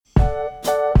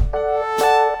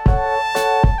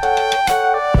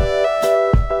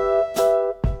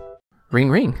Ring,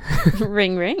 ring.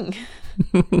 Ring, ring.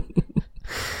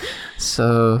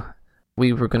 So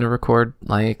we were going to record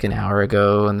like an hour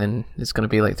ago, and then it's going to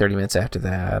be like 30 minutes after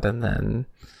that, and then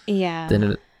Yeah.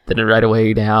 then it right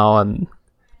away now, and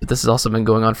but this has also been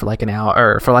going on for like an hour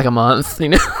or for like a month, you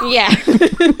know. Yeah.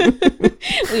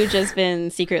 We've just been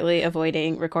secretly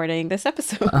avoiding recording this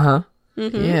episode. Uh-huh.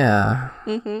 Mm-hmm. Yeah.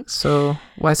 Mm-hmm. So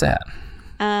why's that?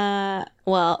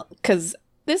 Well, because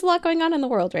there's a lot going on in the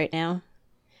world right now.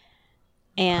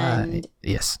 And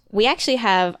yes, we actually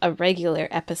have a regular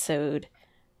episode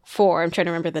I'm trying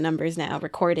to remember the numbers now,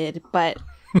 recorded, but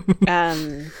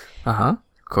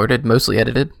recorded, mostly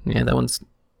edited. Yeah, that one's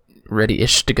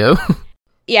ready-ish to go.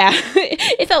 yeah,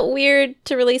 it felt weird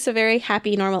to release a very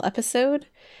happy, normal episode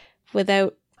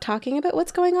without talking about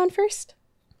what's going on first.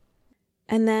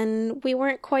 And then we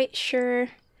weren't quite sure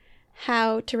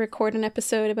how to record an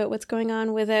episode about what's going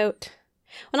on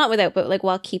but like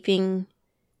while keeping,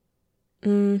 I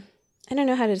don't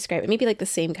know how to describe it. Maybe like the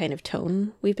same kind of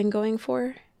tone we've been going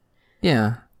for.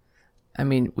 Yeah. I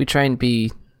mean, we try and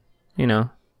be,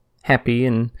 happy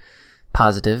and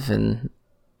positive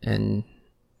and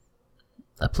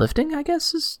uplifting, I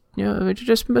guess, is,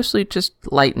 just mostly just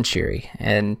light and cheery.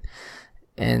 And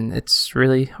it's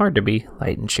really hard to be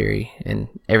light and cheery and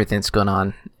everything that's going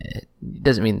on. It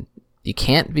doesn't mean you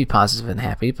can't be positive and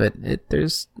happy, but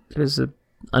there's a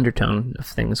undertone of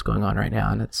things going on right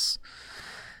now, and it's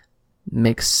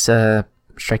makes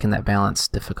striking that balance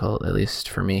difficult, at least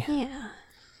for me. Yeah.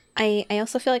 I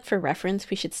also feel like for reference,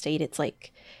 we should state it's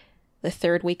like the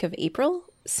third week of April,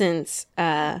 since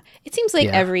it seems like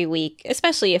every week,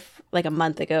 especially if like a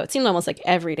month ago, it seemed almost like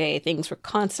every day things were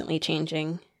constantly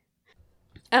changing.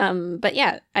 But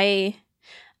yeah, I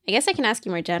guess I can ask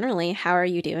you more generally, how are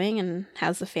you doing and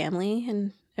how's the family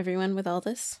and everyone with all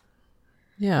this?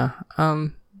 Yeah.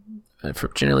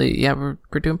 Generally, yeah, we're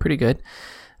doing pretty good.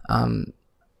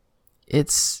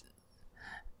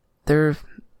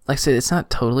 Like I said, it's not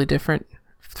totally different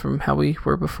from how we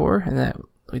were before, and that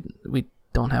we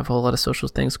don't have a whole lot of social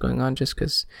things going on just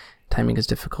because timing is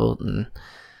difficult and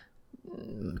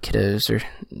kiddos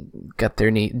got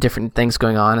their different things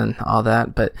going on and all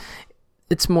that. But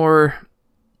it's more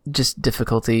just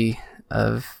difficulty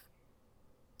of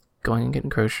going and getting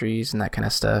groceries and that kind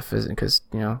of stuff, because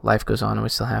life goes on and we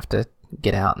still have to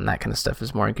get out, and that kind of stuff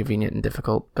is more inconvenient and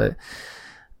difficult. But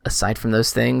aside from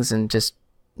those things, and just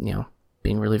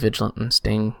being really vigilant and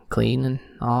staying clean and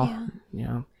all,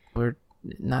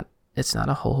 it's not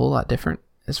a whole lot different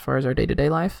as far as our day-to-day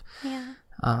life. Yeah.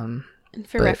 And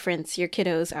for reference, your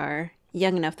kiddos are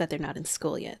young enough that they're not in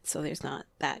school yet, so there's not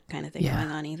that kind of thing going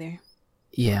on either.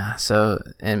 Yeah. So,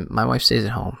 and my wife stays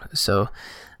at home, so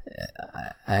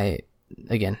I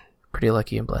again, pretty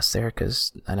lucky and blessed there,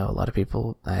 because I know a lot of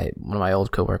people. One of my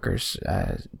old coworkers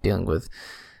dealing with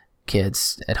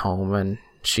kids at home, and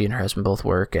she and her husband both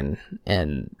work, and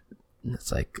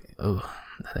it's like, oh,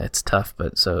 it's tough.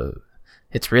 But so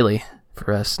it's really,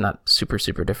 for us, not super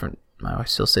super different. My wife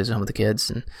still stays at home with the kids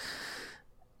and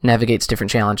navigates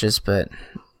different challenges, but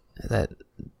that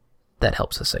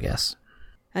helps us, I guess.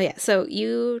 Oh yeah. So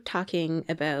you talking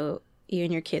about you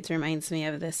and your kids reminds me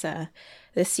of this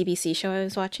CBC show I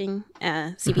was watching.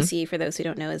 CBC, for those who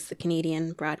don't know, is the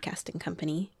Canadian Broadcasting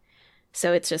Company.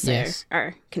 So it's just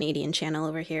our Canadian channel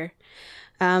over here.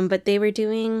 But they were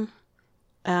doing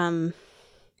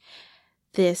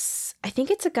this, I think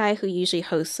it's a guy who usually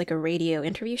hosts like a radio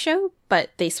interview show, but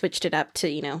they switched it up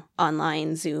to,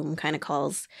 online Zoom kind of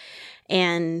calls.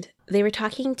 And they were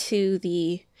talking to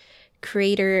the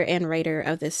creator and writer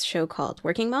of this show called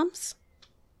Working Moms.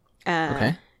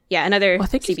 Okay. Yeah, another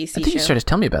CBC show. I think you started to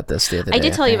tell me about this the other day. I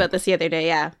did tell you about this the other day,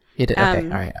 yeah. You did? Okay, all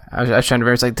right. I was trying to remember.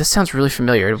 I was like, this sounds really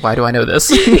familiar. Why do I know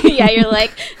this? Yeah, you're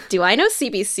like, do I know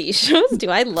CBC shows? Do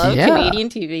I love Canadian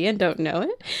TV and don't know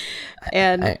it?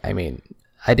 And I mean,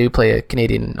 I do play a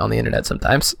Canadian on the internet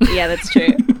sometimes. Yeah, that's true.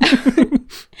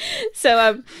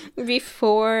 So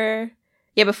before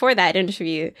that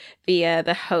interview,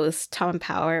 the host, Tom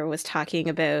Power, was talking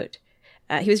about,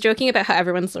 he was joking about how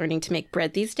everyone's learning to make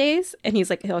bread these days. And he's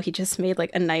like, oh, he just made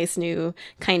like a nice new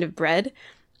kind of bread.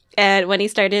 And when he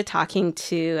started talking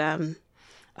to,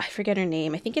 I forget her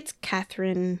name. I think it's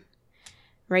Catherine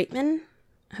Reitman.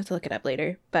 I have to look it up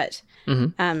later. But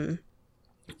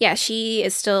yeah, she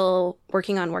is still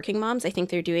working on Working Moms. I think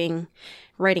they're doing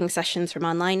writing sessions from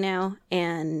online now.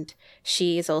 And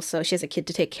she has a kid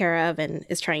to take care of and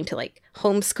is trying to like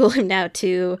homeschool him now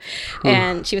too.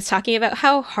 And she was talking about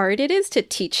how hard it is to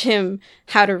teach him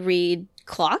how to read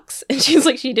clocks. And she's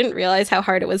like, she didn't realize how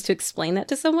hard it was to explain that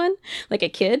to someone, like a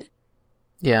kid.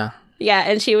 Yeah. Yeah.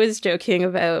 And she was joking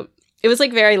about it was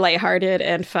like very lighthearted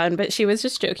and fun, but she was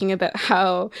just joking about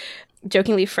how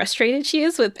jokingly frustrated she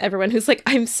is with everyone who's like,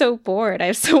 I'm so bored, I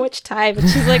have so much time, and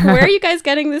she's like, where are you guys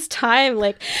getting this time?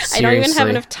 Like, Seriously. I don't even have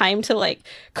enough time to like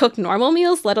cook normal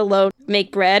meals, let alone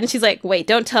make bread. And she's like, wait,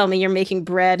 don't tell me you're making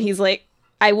bread. He's like,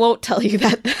 I won't tell you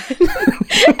that then.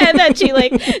 And then she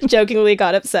like jokingly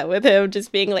got upset with him,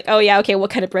 just being like, oh yeah, okay, what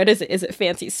kind of bread is it? Is it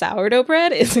fancy sourdough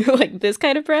bread? Is it like this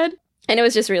kind of bread? And it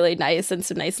was just really nice and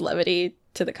some nice levity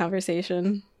to the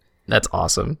conversation. That's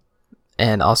awesome.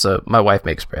 And also, my wife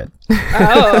makes bread.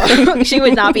 Oh, she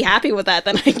would not be happy with that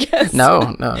then, I guess. No,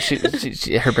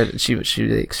 her bread. She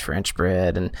makes French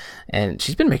bread, and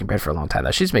she's been making bread for a long time.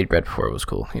 Though she's made bread before it was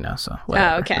cool, you know. So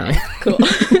whatever. Oh, okay, I mean, cool.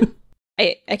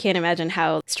 I can't imagine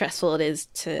how stressful it is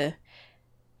to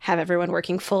have everyone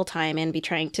working full time and be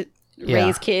trying to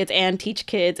raise kids and teach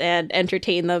kids and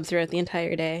entertain them throughout the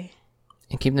entire day.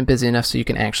 And keep them busy enough so you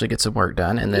can actually get some work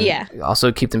done, and then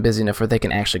also keep them busy enough where they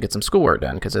can actually get some schoolwork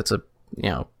done, because it's a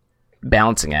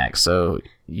balancing act. So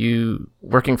you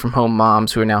working from home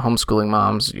moms who are now homeschooling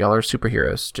moms, y'all are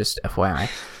superheroes. Just FYI.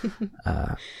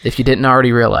 If you didn't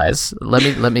already realize,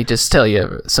 let me just tell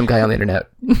you, some guy on the internet.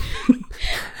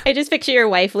 I just picture your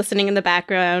wife listening in the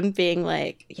background, being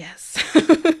like, "Yes."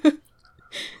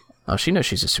 Oh, she knows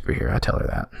she's a superhero. I tell her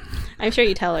that. I'm sure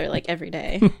you tell her like every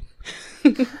day.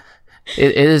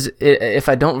 It is. If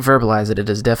I don't verbalize it, it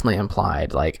is definitely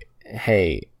implied. Like,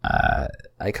 hey,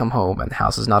 I come home and the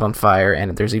house is not on fire,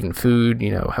 and there's even food.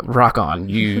 You know, rock on.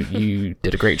 You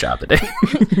did a great job today.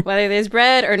 Whether there's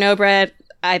bread or no bread,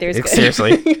 either is good.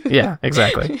 Seriously, yeah,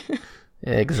 exactly.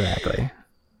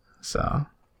 So,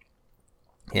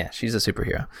 yeah, she's a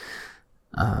superhero.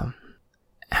 How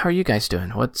are you guys doing?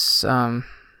 What's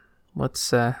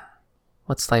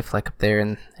life like up there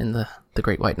in the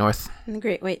Great White North? In the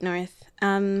Great White North.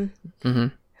 Mm-hmm.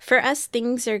 For us,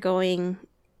 things are going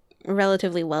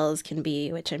relatively well as can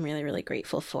be, which I'm really, really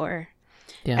grateful for.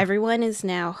 Yeah. Everyone is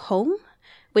now home,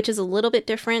 which is a little bit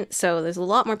different. So there's a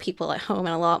lot more people at home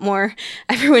and a lot more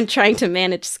everyone trying to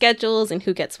manage schedules and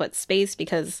who gets what space,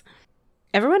 because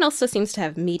everyone also seems to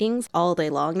have meetings all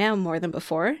day long now, more than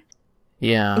before.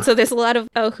 Yeah. And so there's a lot of,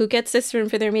 who gets this room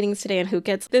for their meetings today and who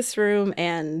gets this room,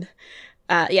 and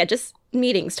just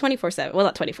meetings 24/7. Well,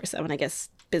 not 24/7, I guess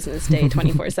business day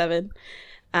 24/7.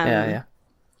 Yeah.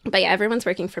 But yeah, everyone's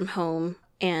working from home,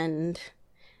 and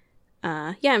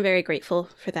I'm very grateful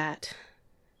for that.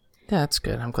 Yeah, that's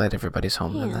good. I'm glad everybody's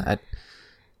home. Yeah.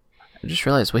 I just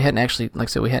realized we hadn't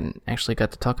actually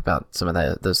got to talk about some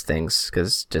of those things,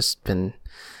 because just been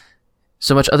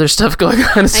so much other stuff going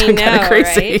on. It's been kind of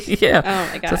crazy. Right? Yeah.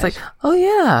 Oh my gosh. So it's like, oh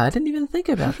yeah, I didn't even think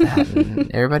about that. And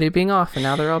everybody being off, and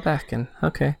now they're all back. And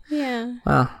okay. Yeah.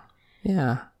 Wow.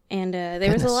 Yeah. And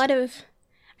there was a lot of,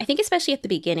 I think especially at the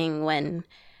beginning when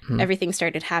everything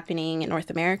started happening in North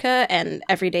America, and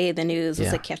every day the news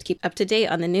was like, you have to keep up to date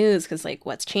on the news, because like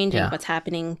what's changing, what's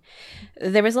happening.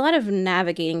 There was a lot of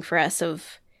navigating for us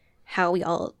of how we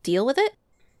all deal with it.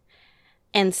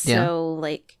 And so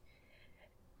like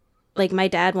my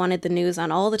dad wanted the news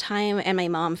on all the time, and my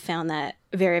mom found that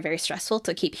very, very stressful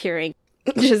to keep hearing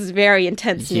just very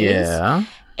intense news. Yeah.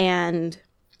 And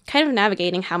kind of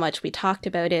navigating how much we talked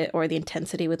about it, or the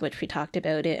intensity with which we talked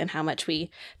about it, and how much we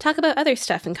talk about other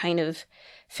stuff, and kind of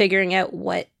figuring out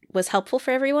what was helpful for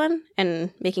everyone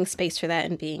and making space for that,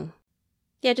 and being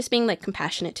like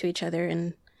compassionate to each other.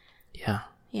 And yeah.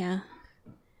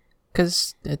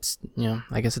 Because it's,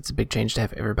 I guess it's a big change to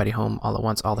have everybody home all at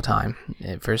once all the time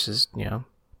versus, the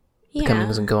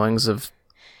comings and goings of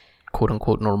quote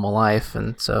unquote normal life.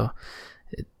 And so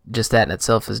just that in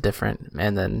itself is different.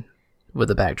 And then with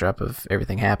the backdrop of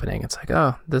everything happening, it's like,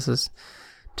 oh, this is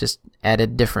just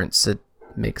added difference. It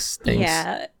makes things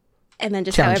and then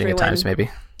just how challenging everyone at times, maybe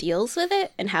deals with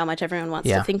it, and how much everyone wants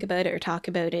to think about it or talk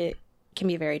about it can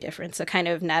be very different. So kind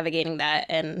of navigating that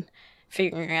and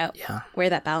figuring out where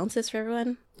that balance is for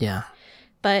everyone. Yeah.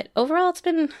 But overall, it's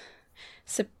been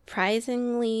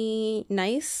surprisingly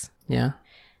nice. Yeah.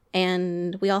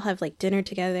 And we all have like dinner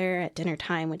together at dinner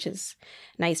time, which is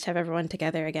nice to have everyone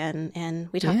together again. And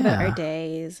we talk about our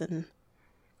days, and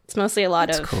it's mostly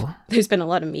cool. There's been a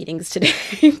lot of meetings today.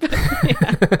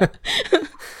 But,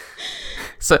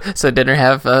 So dinner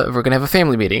we're gonna have a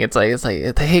family meeting. It's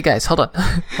like hey guys, hold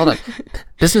on,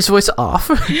 business voice off.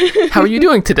 How are you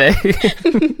doing today?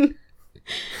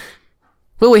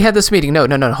 Well, we had this meeting. No,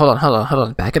 hold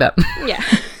on, back it up. Yeah.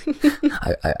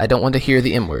 I don't want to hear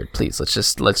the M word, please. Let's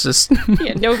just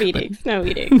yeah, no meetings.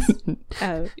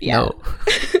 Yeah. No.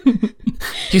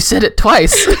 You said it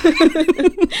twice.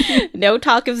 No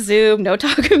talk of Zoom, no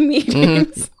talk of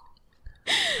meetings.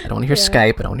 I don't want to hear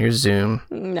Skype. I don't want to hear Zoom.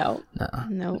 No.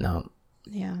 No. No.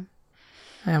 Yeah.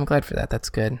 I'm glad for that. That's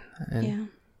good. And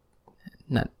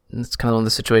Yeah. It's kind of one of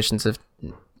the situations of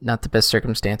not the best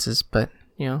circumstances, but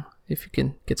if you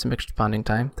can get some extra bonding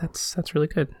time, that's really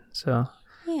good. So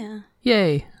yeah.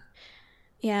 Yay.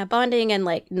 Yeah, bonding and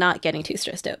like not getting too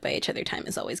stressed out by each other time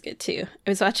is always good too. I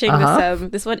was watching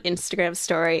this one Instagram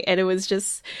story, and it was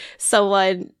just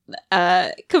someone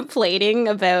complaining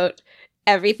about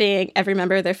everything every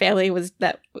member of their family was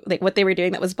that like what they were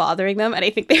doing that was bothering them, and I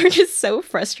think they were just so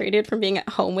frustrated from being at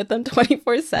home with them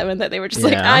 24/7 that they were just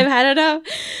like, I've had enough,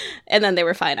 and then they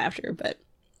were fine after. But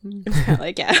it's kind of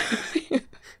like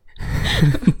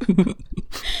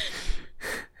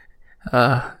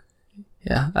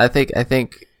yeah, I think,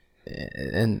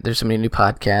 and there's so many new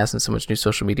podcasts and so much new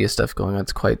social media stuff going on.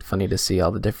 It's quite funny to see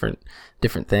all the different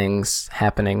things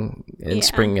happening and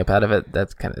springing up out of it.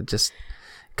 That's kind of just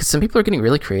because some people are getting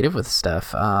really creative with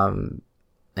stuff.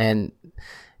 And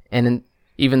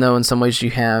even though in some ways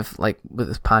you have, like with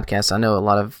this podcast, I know a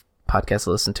lot of podcasts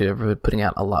I listen to are putting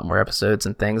out a lot more episodes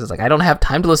and things. It's like, I don't have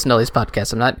time to listen to all these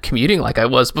podcasts. I'm not commuting like I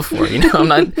was before, I'm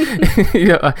not,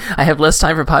 I have less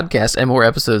time for podcasts and more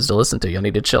episodes to listen to. You'll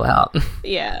need to chill out.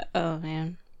 Yeah. Oh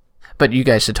man. But you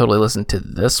guys should totally listen to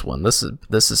this one. This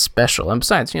is special. And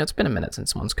besides, it's been a minute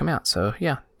since one's come out. So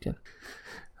yeah.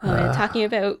 Talking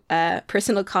about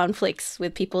personal conflicts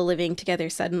with people living together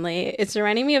suddenly, it's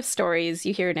reminding me of stories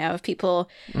you hear now of people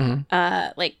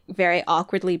like very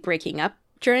awkwardly breaking up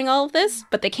during all of this,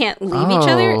 but they can't leave each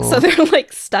other, so they're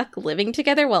like stuck living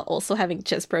together while also having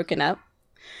just broken up.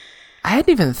 I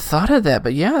hadn't even thought of that,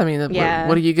 but yeah, I mean,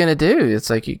 what are you gonna do?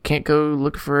 It's like you can't go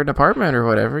look for an apartment or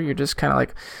whatever. You're just kind of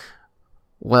like,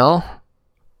 well,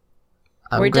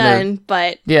 we're done,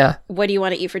 but yeah, what do you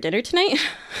want to eat for dinner tonight?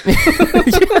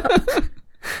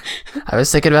 I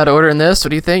was thinking about ordering this. What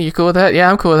do you think? You cool with that?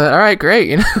 Yeah, I'm cool with that. All right,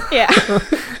 great. Yeah.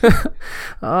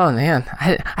 Oh man,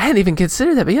 I hadn't even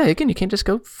considered that. But yeah, again, you can't just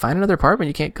go find another apartment.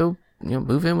 You can't go,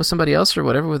 move in with somebody else or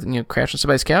whatever with crash on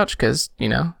somebody's couch because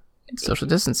social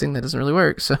distancing, that doesn't really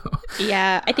work. So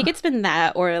yeah, I think it's been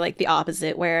that or like the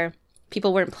opposite where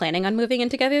people weren't planning on moving in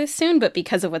together soon, but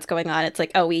because of what's going on, it's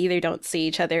like, oh, we either don't see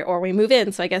each other or we move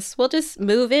in. So I guess we'll just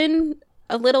move in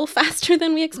a little faster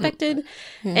than we expected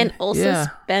and also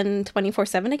spend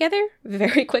 24/7 together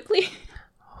very quickly.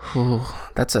 Ooh,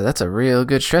 that's a real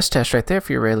good stress test right there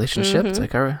for your relationship. It's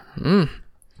like, it's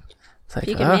like, if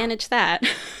you can manage that,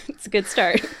 it's a good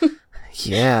start.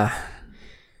 Yeah.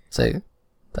 It's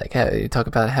like how you talk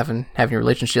about having your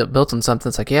relationship built on something.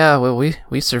 It's like, yeah, well,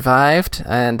 we survived,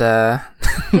 and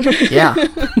yeah.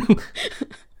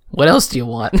 What else do you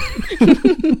want?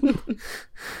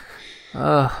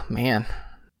 Oh man.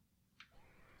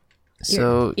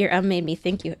 So your made me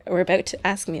think you were about to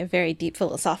ask me a very deep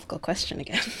philosophical question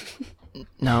again.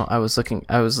 No, I was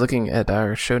looking at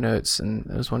our show notes, and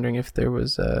I was wondering if there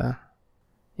was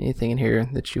anything in here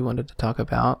that you wanted to talk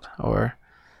about, or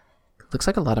it looks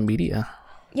like a lot of media.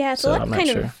 Yeah, it's a lot of kind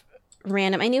of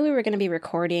random. I knew we were going to be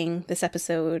recording this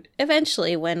episode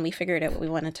eventually when we figured out what we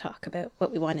wanted to talk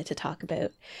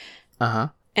about.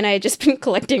 And I had just been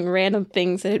collecting random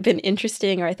things that had been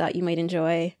interesting or I thought you might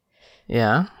enjoy.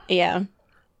 Yeah. Yeah.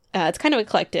 It's kind of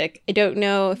eclectic. I don't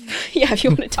know if you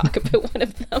want to talk about one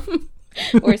of them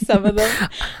or some of them.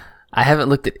 I haven't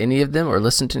looked at any of them or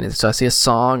listened to any. So I see a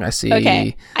song. I see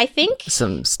I think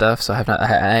some stuff. So I have not.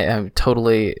 I am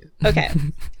totally. Okay.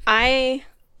 I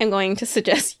am going to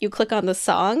suggest you click on the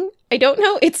song. I don't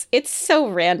know. It's so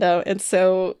random and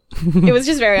so it was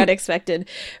just very unexpected.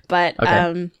 But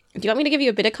do you want me to give you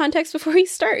a bit of context before we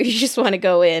start? Or you just want to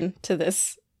go into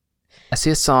this? I see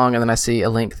a song and then I see a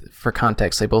link for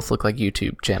context. They both look like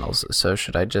YouTube channels. So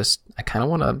should I just? I kind of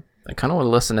want to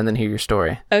listen and then hear your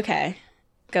story. Okay,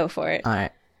 go for it. All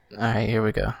right. Here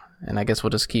we go. And I guess we'll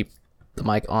just keep the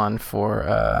mic on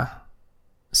for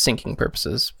syncing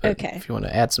purposes. But okay. If you want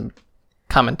to add some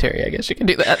commentary, I guess you can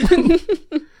do that.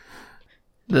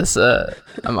 This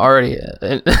I'm already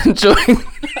enjoying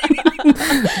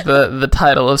the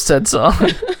title of said song.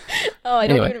 Oh, I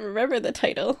don't even remember the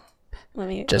title.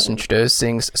 Justin Trudeau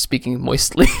sings "Speaking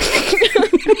Moistly."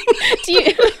 do you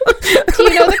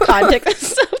know the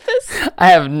context of this? I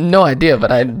have no idea, but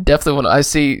I definitely want to.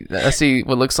 I see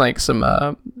what looks like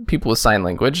some people with sign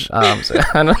language. So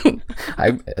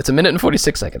it's a minute and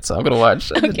 46 seconds, so I'm gonna watch.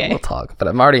 Okay. We'll talk, but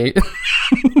I'm already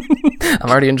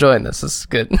enjoying this. This is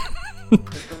good.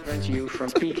 Prevent you from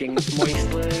speaking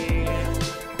moistly.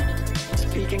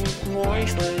 Speaking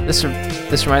moistly.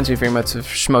 This reminds me very much of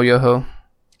Shmo Yoho.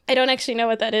 I don't actually know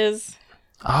what that is.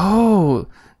 Oh,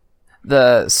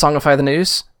 the Songify the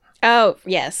News. Oh,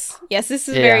 yes. Yes, this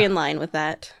is Yeah. very in line with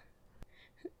that.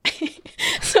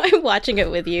 So I'm watching it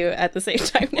with you at the same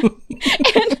time now.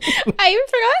 And I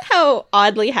forgot how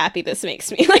oddly happy this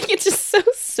makes me. Like, it's just so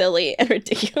silly and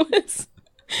ridiculous.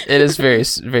 It is very,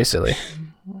 very silly.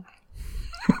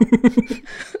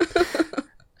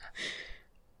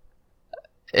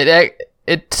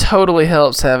 It totally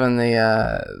helps having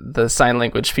the sign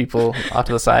language people off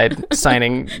to the side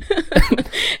signing.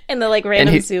 And the, like,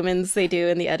 random he- zoom-ins they do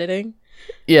in the editing.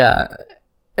 Yeah,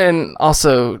 and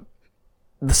also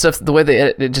the way they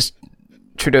edit it, just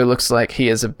Trudeau looks like he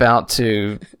is about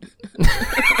to.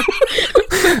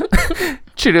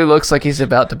 Trudeau looks like he's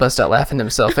about to bust out laughing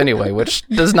himself anyway, which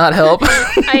does not help.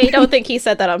 I don't think he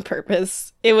said that on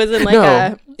purpose. It was in, like,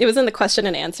 No. it was in the question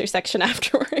and answer section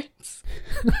afterwards.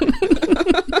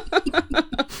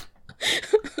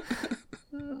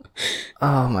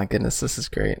 Oh my goodness, this is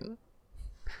great.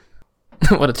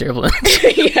 What a terrible end.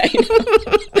 Yeah, I know.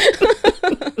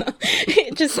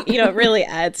 It just, it really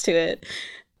adds to it.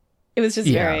 It was just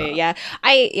very,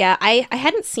 I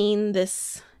hadn't seen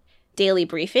this daily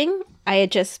briefing. I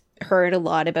had just heard a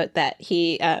lot about that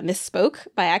he misspoke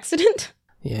by accident.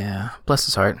 Yeah, bless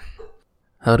his heart.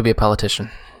 How to be a politician.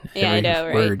 Yeah, I know,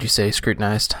 right? Word you say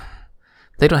scrutinized.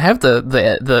 They don't have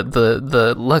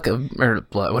the luck of, or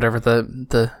whatever,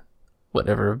 the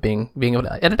whatever of being able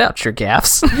to edit out your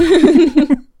gaffes.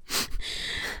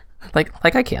 like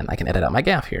I can edit out my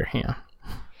gaff here. Yeah.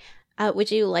 Would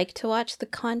you like to watch the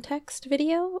context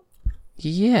video?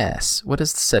 Yes. What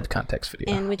is the said context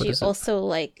video? And would What you is it? also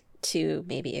like to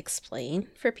maybe explain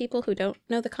for people who don't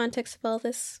know the context of all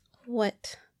this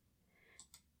what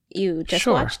you just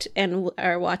Sure. watched and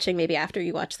are watching maybe after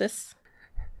you watch this?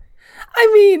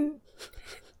 I mean,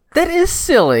 that is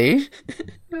silly,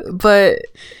 but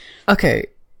okay.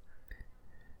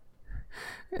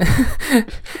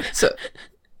 So,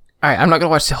 all right, I'm not gonna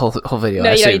watch the whole video. No,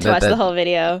 I you don't assume need to watch that- the whole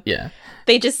video. Yeah.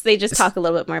 They just talk a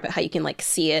little bit more about how you can like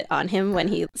see it on him when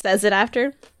he says it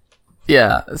after.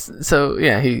 Yeah. So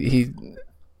yeah, he.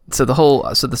 So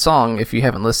the song, if you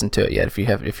haven't listened to it yet,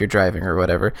 if you're driving or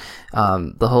whatever,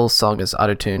 the whole song is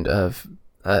auto-tuned of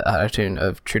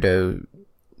Trudeau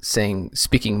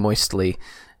speaking moistly,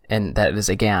 and that is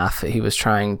a gaffe. He was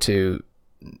trying to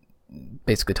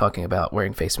basically talking about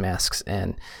wearing face masks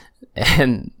and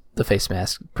the face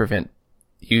mask prevent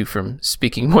you from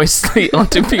speaking moistly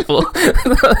onto people.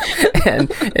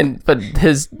 But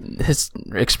his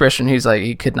expression, he's like,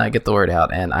 he could not get the word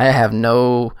out, and I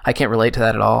can't relate to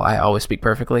that at all. I always speak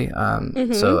perfectly,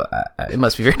 so it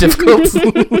must be very difficult.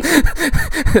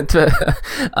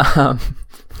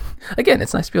 Again,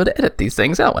 it's nice to be able to edit these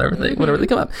things out whenever they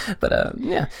come up. But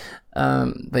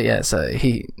so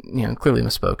he clearly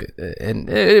misspoke,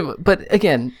 but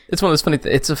again, it's one of those funny.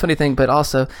 It's a funny thing, but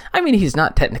also, I mean, he's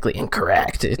not technically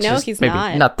incorrect. It's No, just he's maybe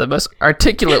not. the most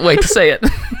articulate way to say it.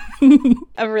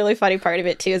 A really funny part of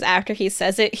it too is after he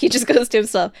says it, he just goes to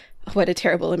himself, "What a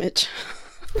terrible image."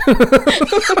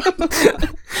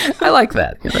 I like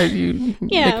that. You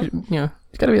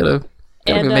gotta be able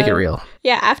to make it real.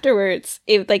 Yeah, afterwards,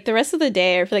 like the rest of the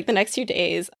day or for like the next few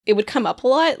days, it would come up a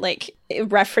lot, like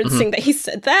referencing that he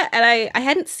said that. And I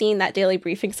hadn't seen that daily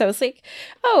briefing, so I was like,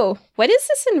 oh, what is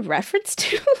this in reference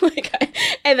to?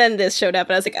 And then this showed up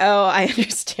and I was like, oh, I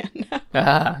understand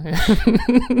now.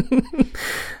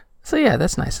 So yeah,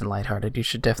 that's nice and lighthearted. You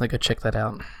should definitely go check that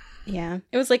out. Yeah,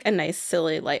 it was like a nice,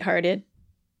 silly, lighthearted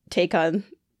take on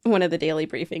one of the daily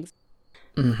briefings.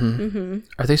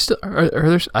 Are they still? Are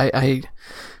there? I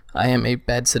am a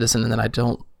bad citizen, and then I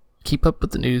don't keep up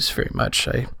with the news very much.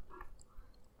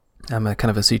 I'm a kind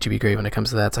of a CGB grade when it comes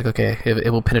to that. It's like, okay,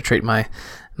 it will penetrate my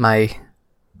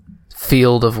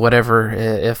field of whatever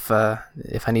if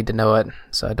I need to know it.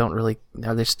 So I don't really.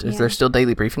 Is there still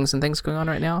daily briefings and things going on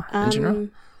right now in general?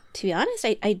 To be honest,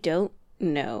 I don't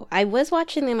know. I was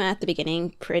watching them at the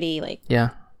beginning pretty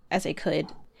Yeah. as I could,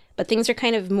 but things are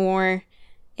kind of more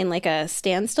in like a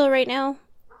standstill right now,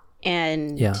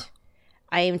 and Yeah.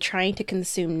 I am trying to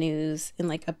consume news in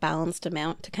like a balanced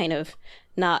amount to kind of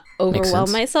not overwhelm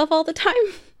sense. myself all the time.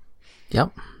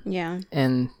 Yep. Yeah.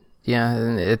 And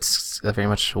it's a very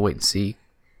much a wait and see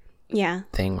Yeah.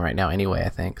 thing right now anyway, I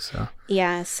think. So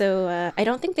Yeah. So I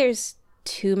don't think there's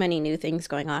too many new things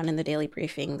going on in the daily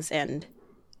briefings, and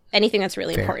anything that's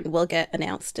really Fair. important will get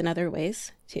announced in other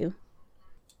ways too.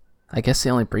 I guess the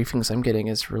only briefings I'm getting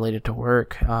is related to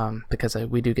work, because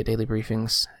we do get daily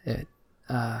briefings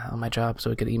on my job, so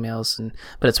we get emails,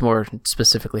 but it's more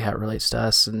specifically how it relates to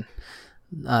us and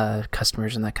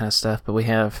customers and that kind of stuff. But we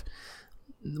have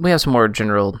some more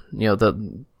general,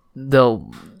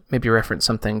 they'll maybe reference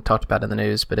something talked about in the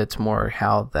news, but it's more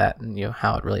how that,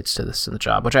 how it relates to this in the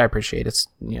job, which I appreciate. It's,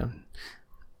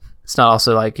 it's not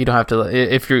also like you don't have to,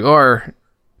 if you are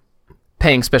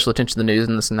paying special attention to the news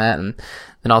and this and that, and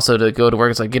then also to go to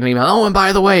work, it's like getting an email, oh, and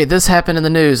by the way, this happened in the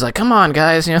news. Like, come on,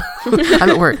 guys, I'm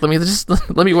at work. Let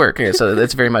me work here. So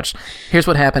it's very much, here's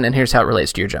what happened and here's how it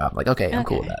relates to your job. Like, okay, I'm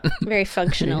cool with that. Very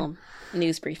functional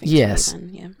news briefing. Yes. Then,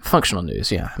 yeah. Functional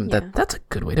news. Yeah. That's a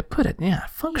good way to put it. Yeah.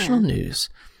 Functional news.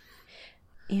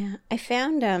 Yeah. I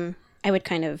found, I would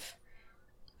kind of,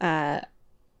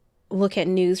 look at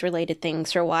news related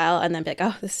things for a while and then be like,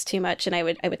 oh, this is too much, and I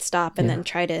would stop and then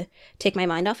try to take my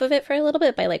mind off of it for a little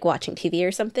bit by like watching TV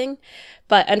or something.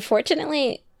 But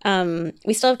unfortunately,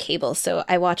 we still have cable, so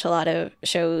I watch a lot of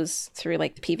shows through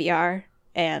like the PVR,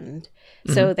 and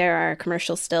so there are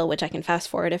commercials still, which I can fast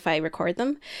forward if I record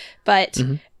them. But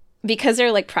because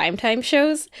they're like primetime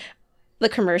shows, the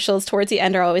commercials towards the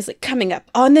end are always like coming up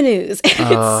on the news. It's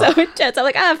so intense. I'm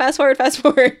like, fast forward.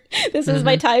 This is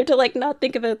my time to like not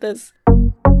think about this.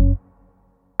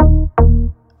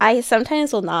 I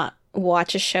sometimes will not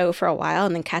watch a show for a while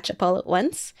and then catch up all at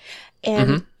once.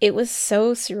 And it was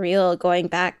so surreal going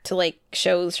back to like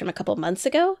shows from a couple months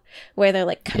ago where they're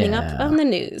like coming up on the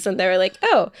news and they're like,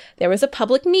 oh, there was a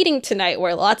public meeting tonight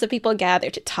where lots of people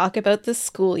gathered to talk about the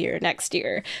school year next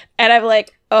year. And I'm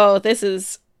like, oh, this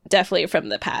is definitely from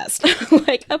the past.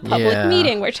 Like a public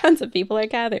meeting where tons of people are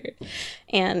gathered.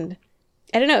 And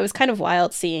I don't know, it was kind of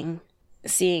wild seeing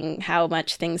how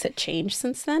much things had changed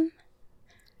since then.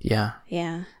 Yeah.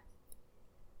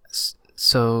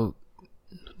 So,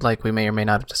 like we may or may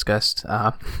not have discussed,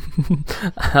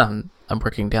 I'm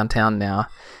working downtown now,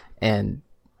 and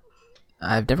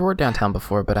I've never worked downtown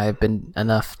before, but I've been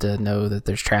enough to know that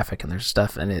there's traffic and there's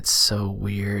stuff, and it's so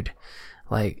weird.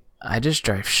 Like, I just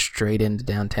drive straight into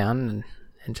downtown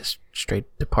and just straight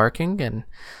to parking and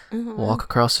walk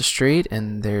across the street,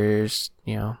 and there's,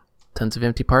 tons of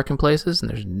empty parking places, and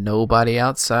there's nobody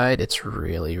outside. It's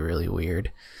really, really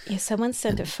weird. Yeah, someone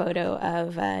sent a photo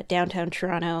of downtown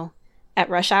Toronto at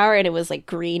rush hour, and it was like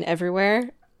green everywhere.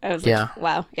 I was like,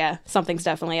 wow, something's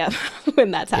definitely up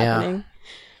when that's happening.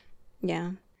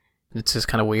 Yeah. It's just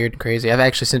kind of weird and crazy. I've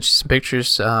actually sent you some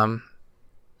pictures,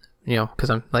 because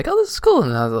I'm like, oh, this is cool.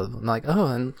 And I'm like, oh,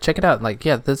 and check it out. Like,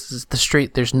 yeah, this is the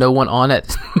street. There's no one on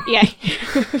it. Yeah.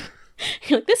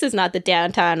 You're like, this is not the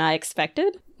downtown I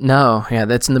expected. No,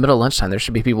 that's in the middle of lunchtime. There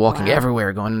should be people walking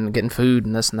everywhere, going and getting food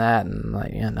and this and that. And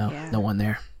like, no one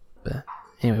there. But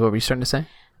anyway, what were you starting to say?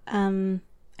 I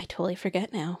totally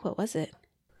forget now. What was it?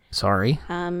 Sorry.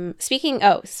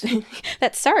 That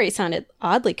sorry sounded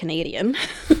oddly Canadian.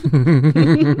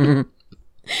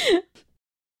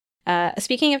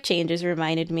 Speaking of changes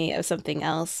reminded me of something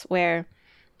else where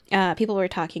people were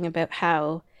talking about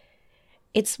how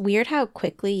it's weird how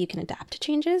quickly you can adapt to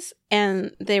changes.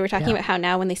 And they were talking about how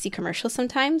now when they see commercials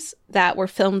sometimes that were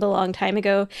filmed a long time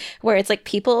ago, where it's like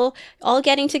people all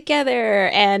getting together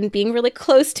and being really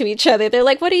close to each other. They're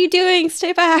like, what are you doing?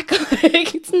 Stay back.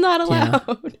 Like, it's not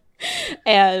allowed.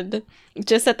 And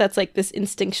just that's like this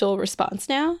instinctual response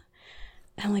now.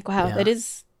 And I'm like, wow,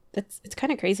 it's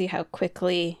kind of crazy how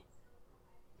quickly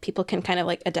people can kind of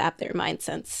like adapt their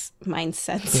mindsets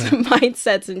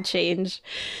and change.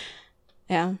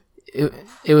 Yeah.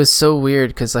 It was so weird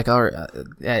because like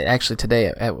actually today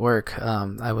at work,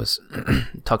 I was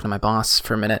talking to my boss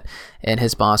for a minute, and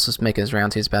his boss was making his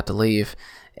rounds. He was about to leave,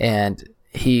 and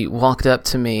he walked up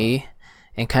to me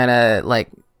and kind of like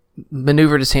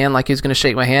maneuvered his hand like he was going to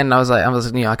shake my hand, and I was I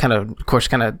kind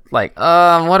of like,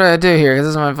 what do I do here? Because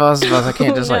this is my boss's boss. I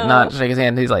can't just like not shake his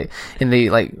hand. He's like, and he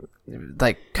like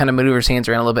kind of maneuvers his hands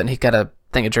around a little bit, and he got a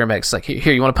thing of Germex. Like,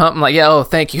 here, you want to pump? I'm like, yeah, oh,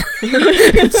 thank you.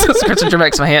 So squirts of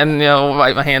Germex in my hand,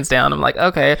 wipe my hands down. I'm like,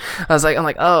 okay. I'm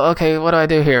like, oh, okay. What do I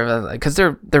do here? Because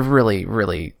they're really,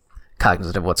 really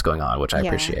cognizant of what's going on, which I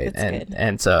appreciate.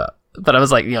 And so, but I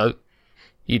was like,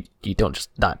 you don't just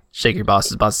not shake your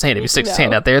boss's hand. If he sticks his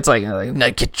hand out there, it's like,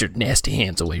 no, get your nasty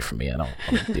hands away from me. I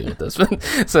don't deal with this.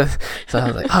 so I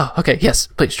was like, oh, okay, yes,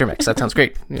 please, Germex. That sounds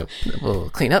great. We'll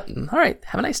clean up. And, all right,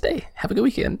 have a nice day. Have a good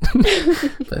weekend.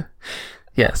 But,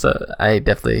 yeah, so I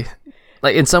definitely,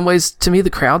 like, in some ways, to me, the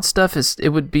crowd stuff it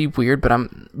would be weird, but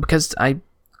because I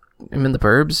am in the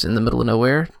burbs in the middle of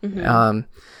nowhere, and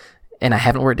I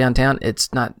haven't worked downtown,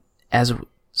 it's not as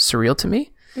surreal to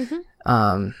me.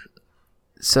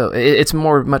 So it's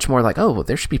much more like, oh, well,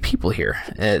 there should be people here.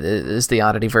 It is the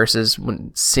oddity versus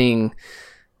when seeing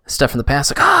stuff from the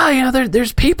past, like,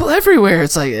 there's people everywhere.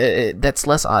 It's like that's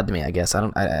less odd to me, I guess. I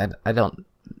don't.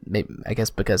 Maybe I guess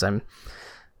because I'm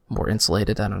more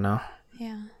insulated. I don't know.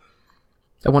 Yeah.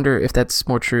 I wonder if that's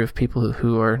more true of people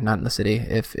who are not in the city,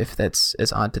 if that's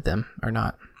as odd to them or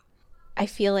not. I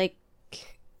feel like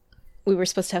we were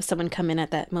supposed to have someone come in at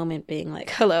that moment being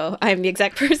like, hello, I'm the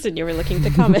exact person you were looking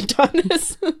to comment on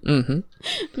this.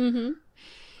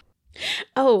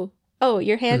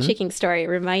 Your handshaking story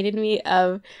reminded me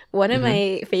of one of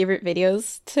my favorite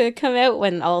videos to come out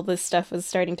when all this stuff was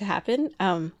starting to happen.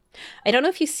 I don't know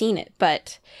if you've seen it,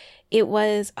 but it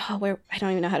was, where I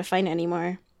don't even know how to find it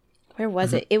anymore. Where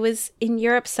was it? It was in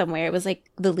Europe somewhere. It was like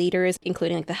the leaders,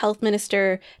 including like the health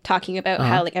minister, talking about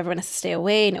how like everyone has to stay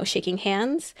away, no shaking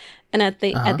hands. And at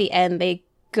the end, they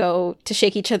go to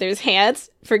shake each other's hands,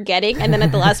 forgetting. And then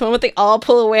at the last moment, they all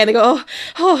pull away and they go,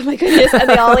 oh my goodness. And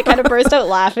they all like kind of burst out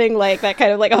laughing, like that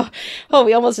kind of like, oh,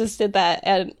 we almost just did that.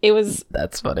 And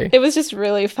that's funny. It was just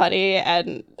really funny.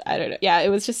 And I don't know. Yeah, it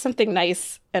was just something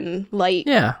nice and light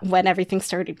when everything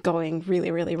started going really,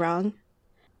 really wrong.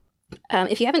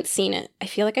 If you haven't seen it, I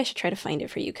feel like I should try to find it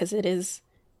for you because it's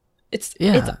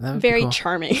very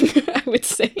charming, I would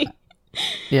say.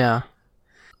 Yeah.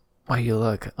 While you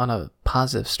look, on a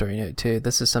positive story note too,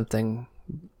 this is something,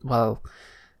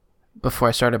 before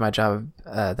I started my job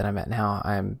that I'm at now,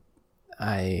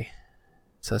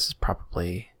 so this is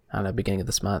probably, I don't know, beginning of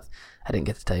this month. I didn't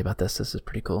get to tell you about this. This is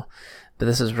pretty cool. But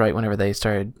this is right whenever they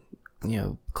started,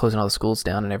 closing all the schools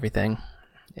down and everything.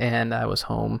 And I was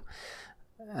home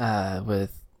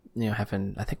with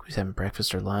I think we was having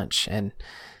breakfast or lunch, and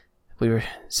we were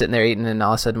sitting there eating, and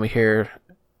all of a sudden we hear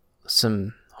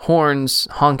some horns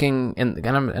honking, and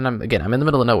I'm in the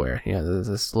middle of nowhere.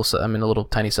 I'm in a little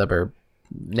tiny suburb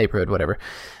neighborhood, whatever,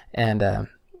 and I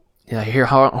hear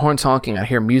horns honking. I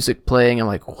hear music playing. I'm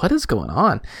like, what is going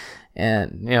on?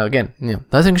 And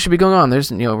nothing should be going on.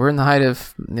 There's we're in the height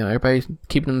of everybody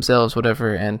keeping themselves,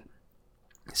 whatever, and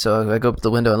so I go up to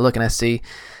the window and look, and I see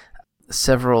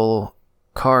several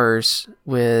cars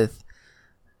with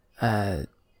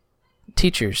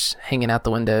teachers hanging out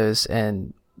the windows,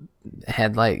 and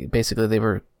had basically they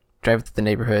were driving through the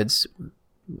neighborhoods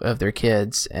of their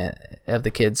kids, of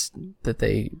the kids that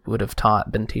they would have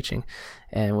been teaching,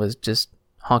 and was just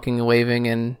honking and waving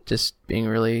and just being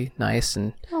really nice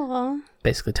and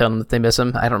basically telling them that they miss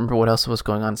them. I don't remember what else was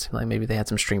going on. It seemed like maybe they had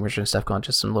some streamers and stuff going,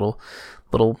 just some little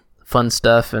fun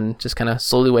stuff, and just kind of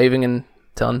slowly waving and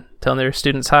telling their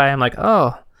students hi. I'm like,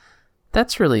 oh,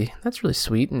 that's really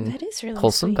sweet and that is really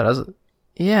wholesome. Sweet. But I was,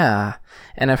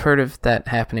 and I've heard of that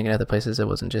happening in other places. It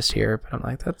wasn't just here, but I'm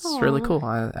like, that's really cool.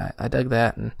 I dug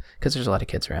that, and because there's a lot of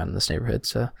kids around in this neighborhood,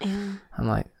 so I'm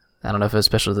like, I don't know if it was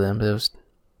special to them, but it was,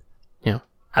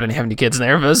 I didn't have any kids in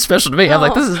there, but it was special to me. I'm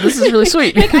like, this is really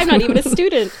sweet. Like, I'm not even a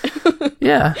student.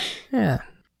 Yeah.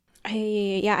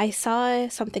 I saw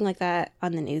something like that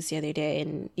on the news the other day,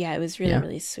 and it was really,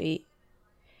 really sweet.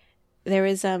 There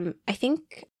was, I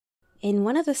think in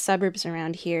one of the suburbs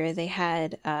around here, they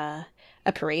had a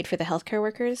parade for the healthcare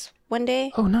workers one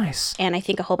day. Oh, nice. And I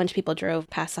think a whole bunch of people drove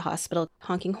past the hospital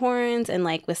honking horns and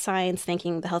with signs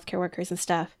thanking the healthcare workers and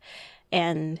stuff.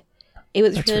 And it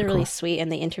was really, really sweet.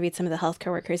 And they interviewed some of the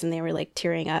healthcare workers, and they were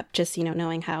tearing up just,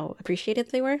 knowing how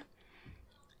appreciated they were.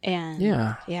 And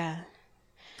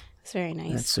it's very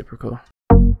nice. That's super cool.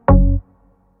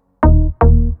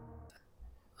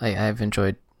 I've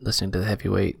enjoyed listening to the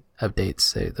heavyweight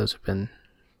updates. Those have been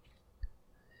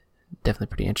definitely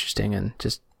pretty interesting, and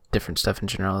just different stuff in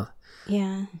general.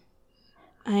 Yeah.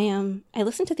 I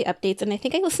listened to the updates, and I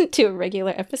think I listened to a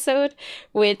regular episode,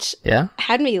 which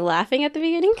had me laughing at the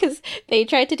beginning because they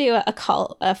tried to do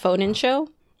a phone-in show,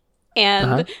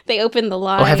 and they opened the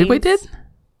lines. Oh, Heavyweight did?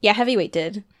 Yeah, Heavyweight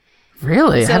did.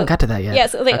 Really? I haven't got to that yet. Yeah,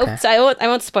 so so I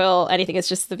won't spoil anything. It's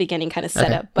just the beginning kind of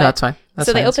setup. But no, that's fine.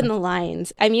 They opened the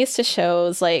lines. I'm used to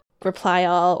shows like Reply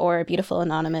All or Beautiful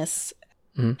Anonymous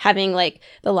having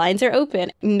the lines are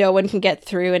open, no one can get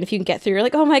through, and if you can get through, you're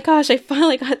like, oh my gosh, I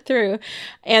finally got through.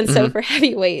 And so for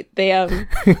Heavyweight, they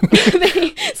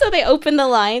they open the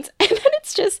lines, and then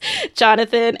it's just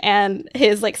Jonathan and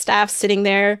his staff sitting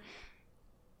there.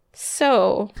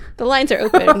 So the lines are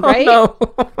open, right? No.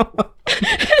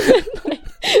 And then,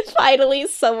 finally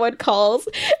someone calls,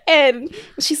 and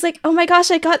she's like, oh my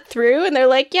gosh, I got through. And they're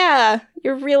like, yeah,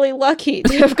 you're really lucky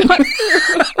to have got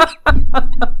through.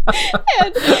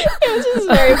 And it was just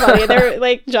very funny.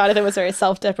 They're Jonathan was very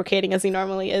self-deprecating, as he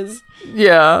normally is.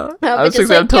 Yeah. I was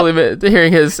thinking, I'm totally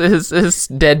hearing his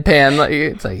deadpan.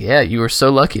 It's yeah, you were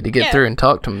so lucky to get through and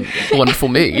talk to wonderful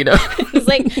me, It's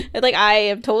like I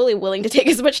am totally willing to take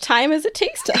as much time as it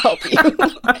takes to help you.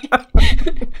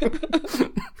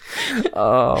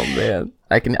 Oh man,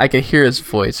 I can hear his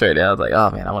voice right now. I was like,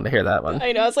 oh man, I want to hear that one.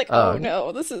 I know. I was like, oh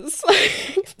no, this is.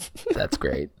 That's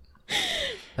great.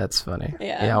 That's funny.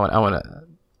 Yeah.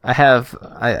 Yeah,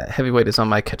 Heavyweight is on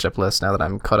my catch-up list now that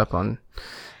I'm caught up on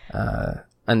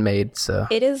Unmade, so.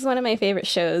 It is one of my favorite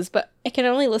shows, but I can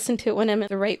only listen to it when I'm in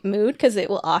the right mood because it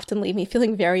will often leave me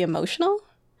feeling very emotional.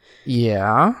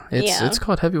 Yeah, Yeah. it's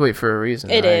called Heavyweight for a reason.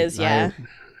 It is, yeah.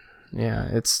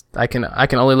 Yeah, I can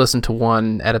only listen to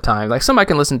one at a time. Like some I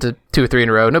can listen to 2 or 3 in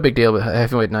a row, no big deal. But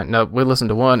Heavyweight, no, we listen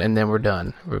to one and then we're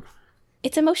done.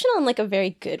 It's emotional in like a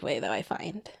very good way, though, I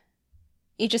find.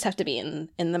 You just have to be in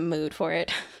the mood for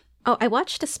it. Oh, I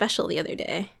watched a special the other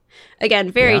day. Again,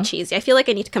 very cheesy. I feel like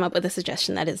I need to come up with a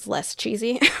suggestion that is less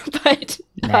cheesy, but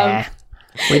Nah.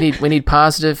 We need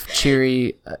positive,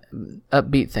 cheery,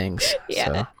 upbeat things.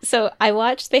 yeah. So I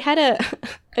watched. They had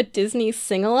a Disney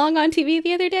sing along on TV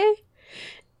the other day,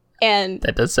 and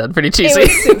That does sound pretty cheesy. it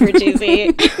was super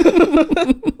cheesy.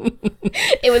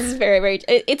 It was very, very.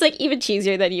 It's like even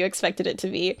cheesier than you expected it to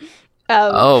be.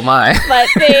 Oh my.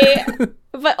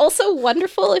 But also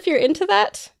wonderful if you're into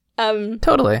that.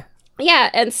 Totally.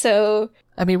 Yeah, and so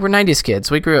I mean, we're 90s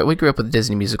kids. We grew up with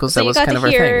Disney musicals. That you was got kind to of our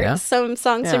hear thing, yeah? some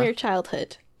songs from Yeah. your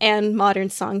childhood and modern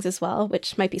songs as well,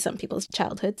 which might be some people's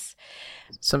childhoods.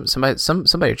 Somebody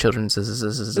your children's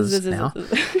is now.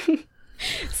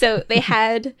 So they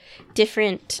had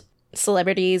different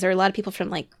celebrities, or a lot of people from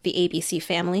like the ABC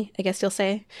family, I guess you'll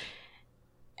say,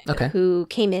 Okay. who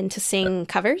came in to sing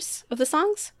covers of the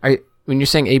songs. When you're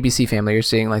saying ABC family, you're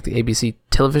saying like the ABC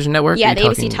television network? Yeah, Are the you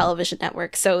ABC talking- television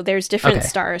network. So there's different Okay.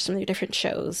 stars from their different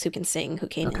shows who can sing, who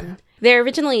came in. They're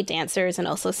originally dancers and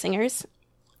also singers.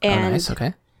 And Oh, nice.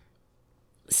 Okay.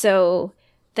 so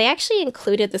they actually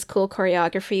included this cool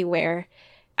choreography where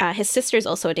his sister's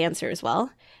also a dancer as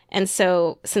well. And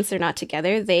so since they're not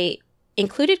together, they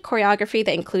included choreography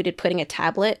that included putting a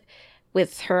tablet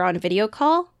with her on video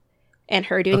call and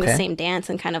her doing the Okay. same dance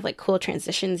and kind of like cool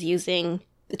transitions using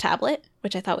the tablet,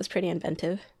 which I thought was pretty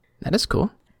inventive. That is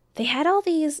cool. They had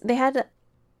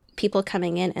people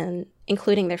coming in and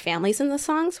including their families in the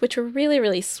songs, which were really,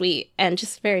 really sweet and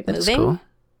just very That is moving. cool.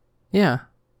 Yeah.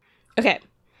 Okay.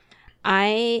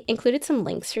 I included some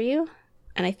links for you,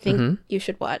 and I think Mhm. you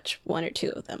should watch 1 or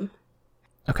 2 of them.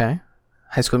 Okay.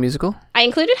 High School Musical? I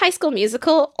included High School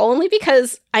Musical only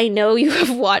because I know you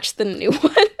have watched the new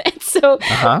one, and so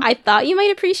Uh-huh. I thought you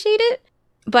might appreciate it,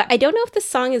 but I don't know if the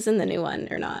song is in the new one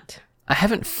or not. I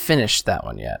haven't finished that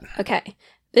one yet. Okay.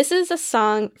 This is a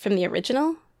song from the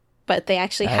original, but they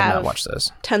actually I have not have watched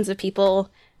those. tons of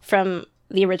people from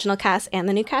the original cast and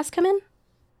the new cast come in.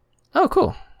 Oh,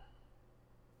 cool.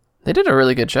 They did a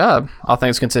really good job, all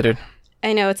things considered.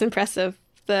 I know, it's impressive,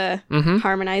 the Mm-hmm.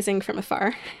 harmonizing from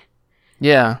afar.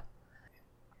 Yeah.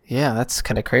 Yeah, that's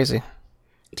kind of crazy.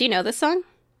 Do you know this song?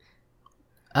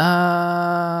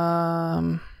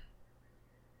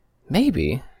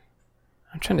 Maybe.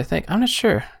 I'm trying to think. I'm not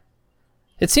sure.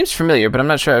 It seems familiar, but I'm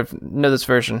not sure I know this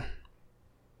version.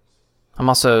 I'm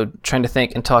also trying to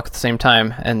think and talk at the same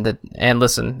time and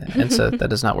listen, and so that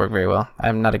does not work very well.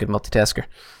 I'm not a good multitasker.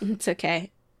 It's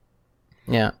okay.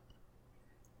 Yeah.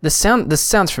 This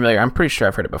sounds familiar. I'm pretty sure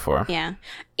I've heard it before. Yeah.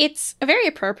 It's a very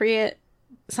appropriate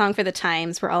song for the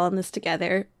times. We're all in this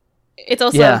together. It's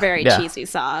also Yeah, a very yeah. cheesy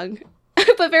song,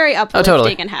 but very uplifting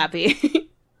totally. and happy.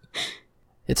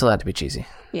 It's allowed to be cheesy.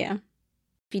 Yeah.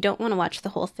 If you don't want to watch the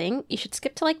whole thing, you should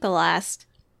skip to like the last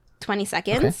 20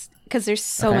 seconds because there's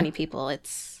so Okay. many people.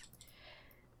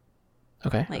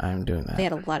 Okay, Like, I'm doing that. They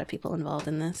had a lot of people involved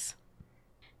in this.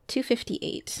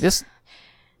 258. This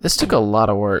took a lot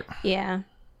of work. Yeah.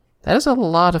 That is a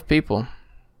lot of people.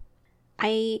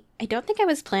 I don't think I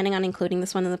was planning on including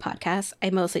this one in the podcast. I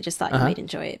mostly just thought you Uh-huh. might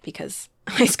enjoy it because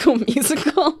High School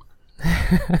Musical.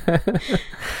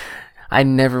 I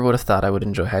never would have thought I would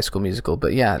enjoy High School Musical,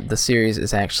 but yeah, the series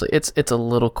is actually it's a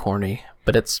little corny,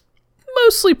 but it's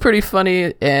mostly pretty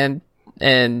funny and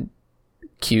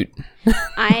cute.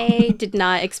 I did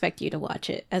not expect you to watch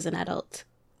it as an adult.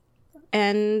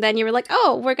 And then you were like,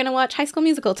 "Oh, we're going to watch High School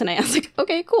Musical tonight." I was like,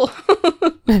 "Okay, cool."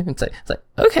 it's like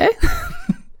okay.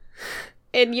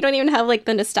 And you don't even have like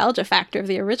the nostalgia factor of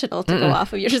the original to go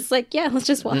off of. You're just like, "Yeah, let's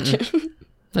just watch it."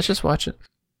 Let's just watch it.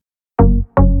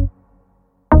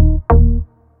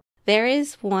 There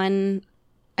is one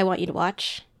I want you to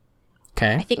watch.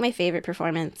 I Okay. think my favorite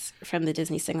performance from the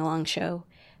Disney Sing-Along show,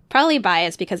 probably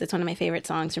biased because it's one of my favorite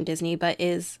songs from Disney, but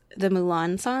is the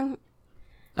Mulan song,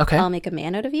 Okay. I'll Make a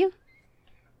Man Out of You.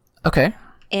 Okay.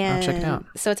 And check it out.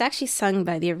 so it's actually sung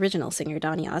by the original singer,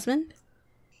 Donny Osmond.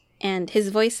 And his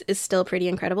voice is still pretty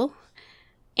incredible.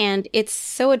 And it's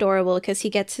so adorable because he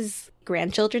gets his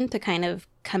grandchildren to kind of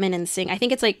come in and sing. I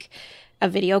think it's like a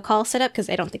video call set up because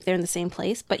I don't think they're in the same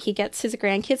place. But he gets his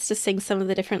grandkids to sing some of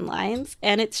the different lines.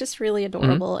 And it's just really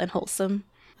adorable and wholesome.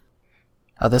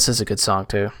 Oh, this is a good song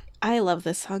too. I love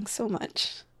this song so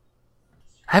much.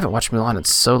 I haven't watched Mulan in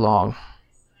so long.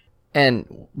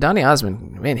 And Donny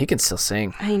Osmond, man, he can still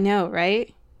sing. I know,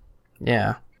 right?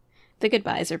 Yeah. The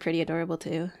goodbyes are pretty adorable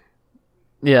too.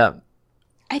 Yeah.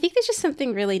 I think there's just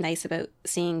something really nice about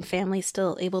seeing families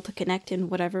still able to connect in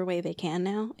whatever way they can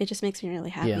now. It just makes me really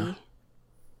happy. Yeah.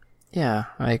 Yeah,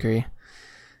 I agree.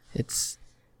 It's,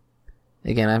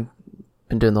 again, I've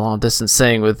been doing the long distance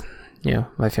thing with,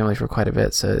 my family for quite a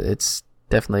bit, so it's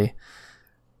definitely,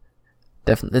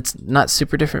 it's not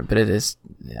super different, but it is.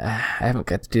 I haven't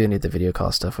got to do any of the video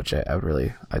call stuff, which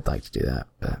I'd like to do that,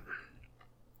 but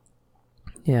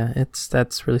yeah,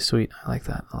 that's really sweet. I like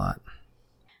that a lot.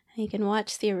 You can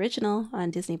watch the original on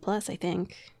Disney Plus, I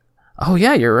think. Oh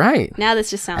yeah, you're right. Now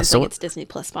this just sounds like it's Disney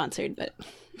Plus sponsored, but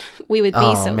we would be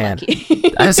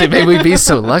lucky. I say maybe we'd be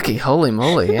so lucky. Holy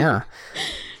moly, yeah.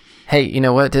 Hey, you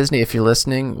know what, Disney? If you're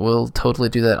listening, we'll totally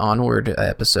do that Onward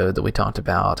episode that we talked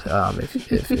about.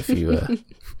 If you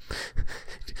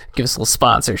give us a little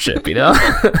sponsorship,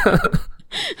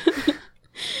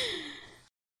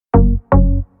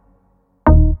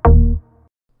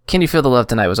 Can You Feel the Love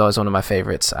Tonight was always one of my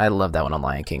favorites. I love that one on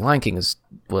Lion King. Lion King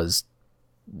was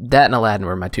that and Aladdin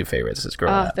were my two favorites as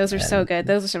growing up. Those are so good.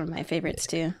 Those are some of my favorites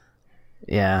too.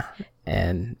 Yeah,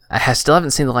 and I still haven't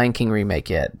seen the Lion King remake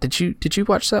yet. Did you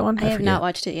watch that one? I have not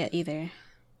watched it yet either.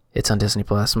 It's on Disney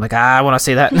Plus. I'm like, I want to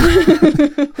see that.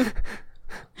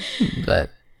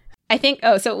 But I think.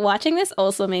 So watching this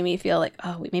also made me feel like,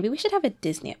 maybe we should have a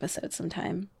Disney episode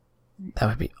sometime. That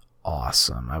would be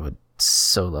awesome. I would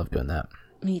so love doing that.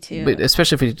 Me too. But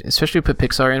especially if we put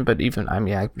Pixar in. But even I'm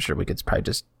sure we could probably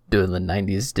just do the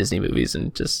 '90s Disney movies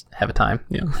and just have a time.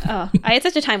 I had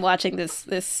such a time watching this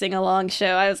sing along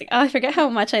show. I was like, I forget how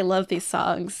much I love these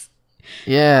songs.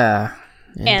 Yeah.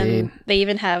 Indeed. And they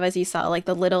even have, as you saw, like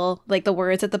the little, like the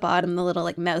words at the bottom, the little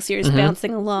like mouse ears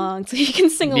bouncing along, so you can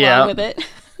sing along with it.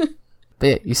 But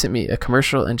yeah, you sent me a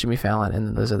commercial and Jimmy Fallon,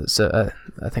 and those are so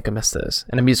I think I missed those,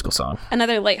 and a musical song.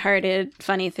 Another lighthearted,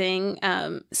 funny thing.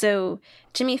 So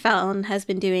Jimmy Fallon has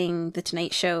been doing the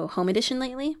Tonight Show Home Edition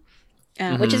lately,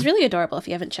 which is really adorable if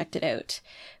you haven't checked it out.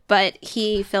 But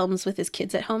he films with his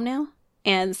kids at home now,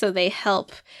 and so they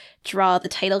help draw the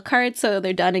title card, so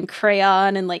they're done in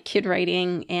crayon and like kid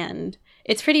writing, and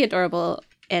it's pretty adorable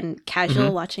and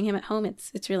casual watching him at home.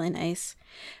 It's really nice.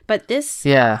 But this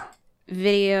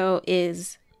video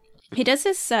is, he does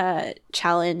this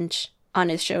challenge on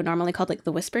his show normally called like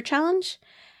the Whisper Challenge,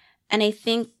 and I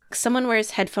think someone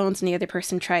wears headphones and the other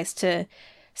person tries to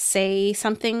say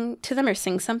something to them or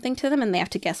sing something to them, and they have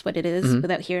to guess what it is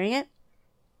without hearing it.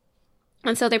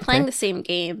 And so they're playing the same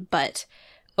game but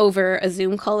over a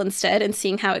Zoom call instead and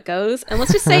seeing how it goes, and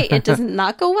let's just say it does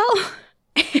not go well.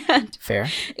 And fair.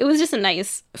 It was just a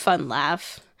nice fun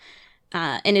laugh.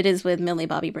 And it is with Millie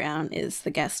Bobby Brown is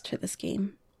the guest for this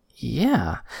game.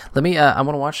 Yeah. Let me, I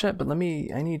want to watch that, but I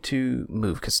need to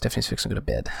move because Stephanie's fixing to go to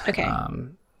bed. Okay.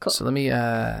 Cool. So let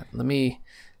me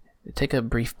take a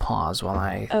brief pause while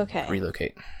I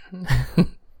relocate.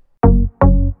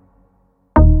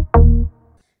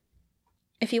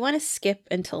 If you want to skip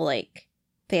until like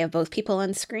they have both people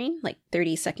on screen, like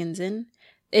 30 seconds in,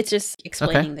 it's just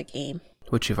explaining the game.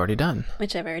 Which you've already done.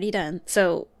 Which I've already done.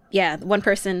 So yeah, one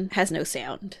person has no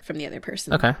sound from the other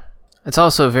person. Okay. It's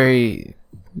also very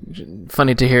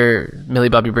funny to hear Millie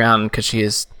Bobby Brown because she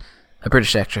is a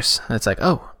British actress. And it's like,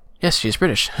 oh, yes, she's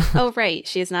British. Oh, right.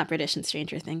 She is not British in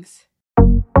Stranger Things.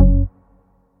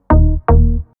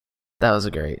 That was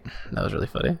really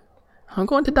funny. I'm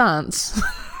going to dance.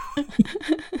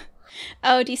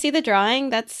 Oh, do you see the drawing?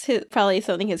 That's probably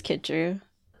something his kid drew.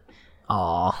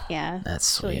 Aw. Yeah. That's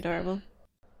sweet. Really adorable.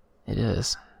 It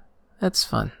is. That's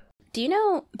fun. Do you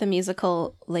know the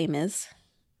musical Les Mis?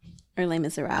 Or Les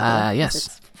Miserables? Yes. As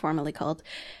it's formally called.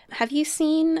 Have you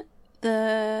seen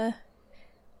the...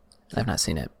 I've not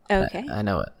seen it. Okay. I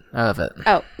know it. Of it.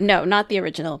 Oh, no, not the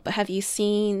original. But have you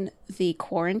seen the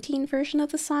quarantine version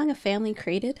of the song A Family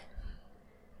Created?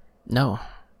 No.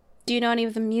 Do you know any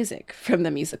of the music from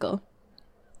the musical?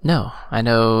 No. I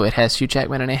know it has Hugh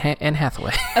Jackman and Anne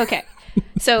Hathaway. Okay.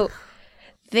 So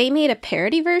they made a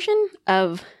parody version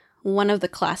of one of the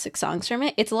classic songs from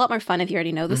it. It's a lot more fun if you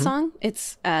already know the song.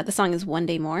 It's the song is One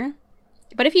Day More.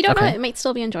 But if you don't know it, it might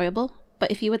still be enjoyable.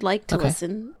 But if you would like to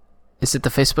listen... Is it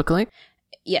the Facebook link?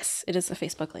 Yes, it is a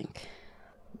Facebook link.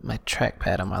 My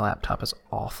trackpad on my laptop is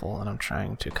awful, and I'm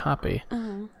trying to copy.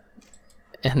 Oh.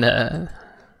 And,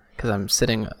 because I'm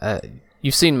sitting...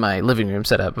 you've seen my living room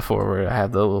setup before where I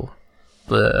have the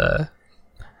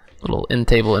little end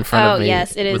table in front of me. Oh,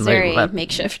 yes, it is very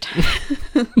makeshift.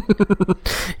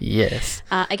 Yes.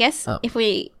 I guess if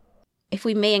we if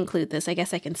we may include this, I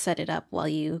guess I can set it up while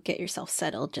you get yourself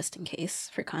settled just in case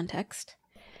for context.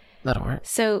 That'll work.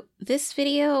 So this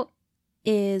video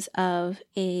is of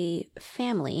a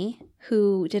family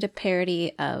who did a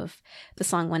parody of the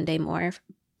song One Day More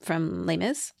from Les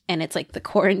Mis, and it's like the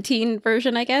quarantine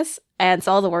version, I guess. And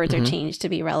so all the words are changed to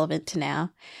be relevant to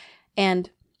now.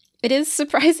 And it is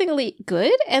surprisingly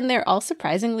good, and they're all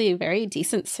surprisingly very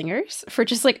decent singers for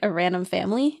just like a random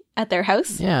family at their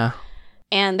house. Yeah.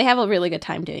 And they have a really good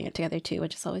time doing it together too,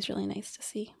 which is always really nice to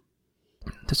see.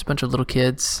 There's a bunch of little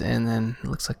kids, and then it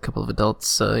looks like a couple of adults.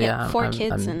 So yeah, four I'm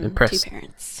kids and impressed. 2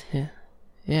 parents. Yeah.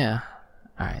 Yeah.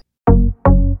 All right.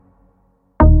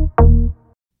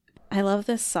 I love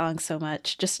this song so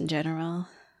much, just in general.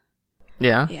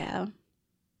 Yeah. Yeah.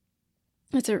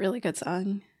 It's a really good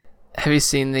song. Have you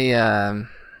seen the?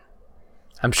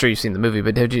 I'm sure you've seen the movie,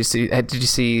 but did you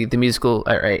see the musical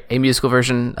or a musical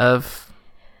version of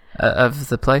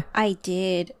the play? I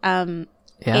did.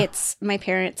 Yeah. It's my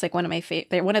parents, like one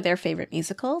of their favorite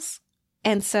musicals.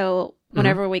 And so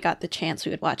whenever we got the chance,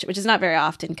 we would watch it, which is not very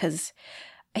often because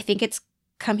I think it's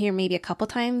come here maybe a couple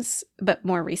times, but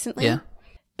more recently. Yeah.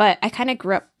 But I kind of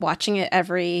grew up watching it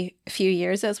every few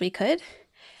years as we could.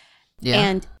 Yeah.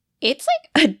 And it's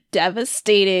like a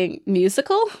devastating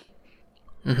musical.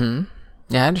 Mm-hmm.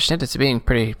 Yeah, I understand it's being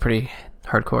pretty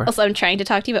hardcore. Also, I'm trying to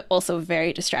talk to you, but also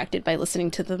very distracted by listening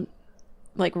to them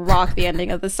like rock the ending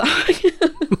of the song.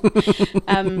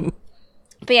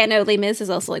 But yeah, no, Les Mis is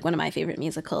also like one of my favorite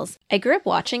musicals. I grew up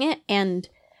watching it, and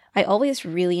I always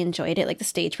really enjoyed it. Like the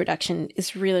stage production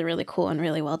is really, really cool and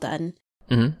really well done.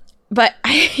 Mm-hmm. But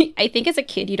I think as a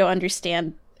kid, you don't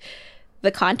understand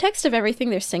the context of everything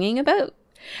they're singing about.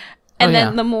 And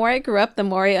then the more I grew up, the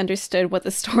more I understood what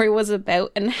the story was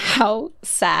about and how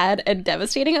sad and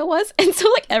devastating it was. And so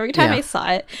like every time I saw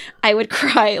it, I would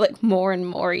cry like more and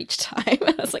more each time.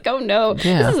 And I was like, oh no,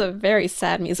 this is a very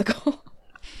sad musical.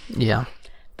 Yeah.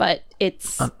 But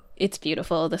it's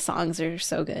beautiful. The songs are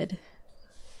so good.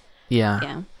 Yeah.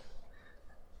 Yeah.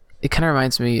 It kind of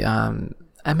reminds me,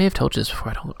 I may have told you this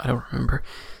before, I don't remember.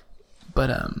 But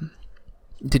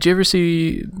did you ever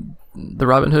see the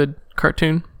Robin Hood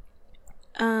cartoon?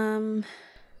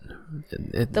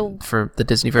 For the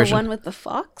Disney version, the one with the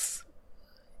fox.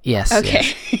 Yes.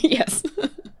 Okay. Yes.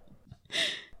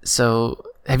 So,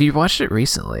 have you watched it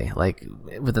recently? Like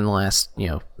within the last,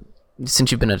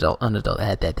 since you've been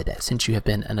since you have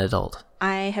been an adult?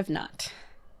 I have not.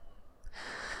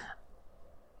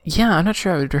 Yeah, I'm not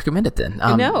sure I would recommend it then.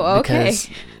 No. Okay. Because,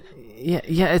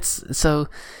 yeah. It's so.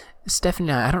 Stephanie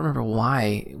and I don't remember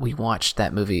why we watched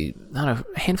that movie. I don't know,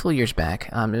 a handful of years back.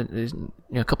 It was,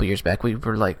 a couple of years back, we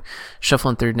were like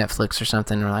shuffling through Netflix or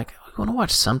something. And we're like, we want to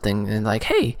watch something, and like,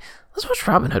 hey, let's watch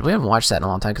Robin Hood. We haven't watched that in a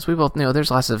long time because we both,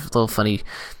 there's lots of little funny,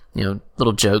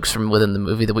 little jokes from within the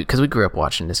movie that because we grew up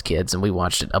watching as kids, and we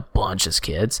watched it a bunch as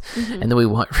kids, and then we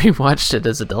rewatched it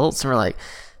as adults, and we're like,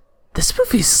 this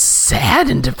movie's sad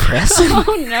and depressing.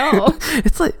 Oh no!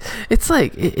 It's like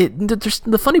there's,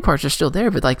 the funny parts are still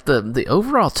there, but like the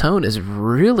overall tone is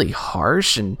really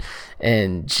harsh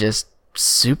and just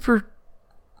super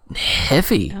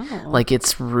heavy. Oh. Like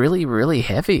it's really, really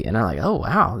heavy, and I'm like, oh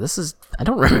wow, I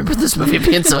don't remember this movie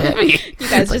being so heavy. You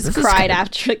guys Like, just cried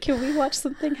after. Can we watch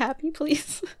something happy,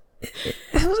 please?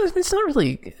 It's not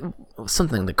really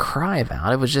something to cry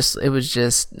about. It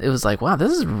was like, wow,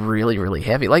 this is really, really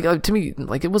heavy. Like to me,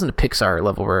 like it wasn't a Pixar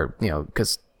level where,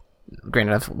 because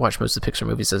granted I've watched most of the Pixar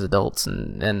movies as adults,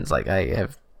 and it's like I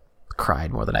have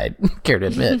cried more than I care to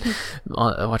admit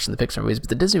watching the Pixar movies, but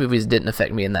the Disney movies didn't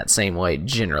affect me in that same way,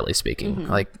 generally speaking.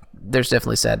 Like there's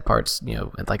definitely sad parts,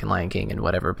 like in Lion King and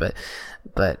whatever, but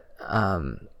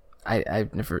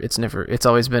it's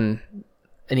always been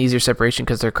an easier separation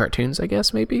because they're cartoons, I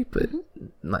guess, maybe, but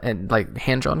and like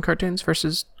hand-drawn cartoons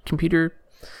versus computer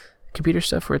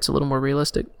stuff where it's a little more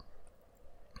realistic.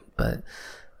 But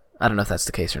I don't know if that's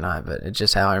the case or not, but it's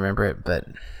just how I remember it. But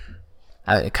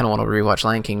I kind of want to rewatch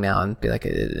Lion King now and be like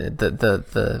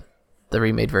the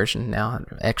remade version now,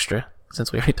 extra,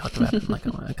 since we already talked about it.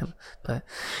 But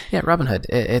yeah, Robin Hood,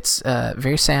 it's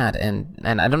very sad, and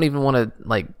I don't even want to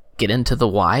like get into the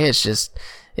why. It's just,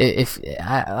 if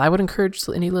I would encourage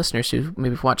any listeners who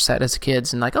maybe watched that as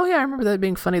kids and like, oh yeah, I remember that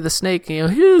being funny, the snake,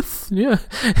 yes, yeah,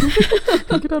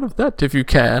 get out of that if you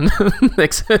can.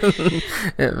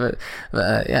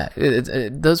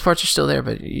 Those parts are still there,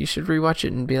 but you should rewatch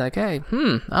it and be like, hey,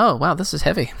 oh wow, this is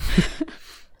heavy.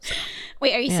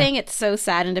 Wait, are you saying it's so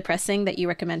sad and depressing that you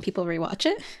recommend people rewatch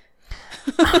it?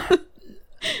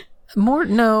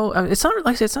 No, it's not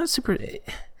like I said, it's not super.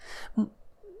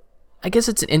 I guess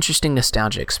it's an interesting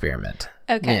nostalgia experiment.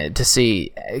 Okay. Yeah, to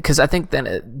see, because I think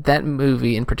that that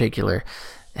movie in particular,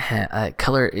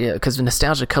 color, because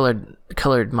nostalgia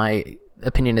colored my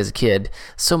opinion as a kid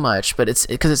so much, but it's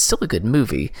because it's still a good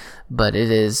movie, but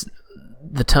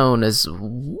the tone is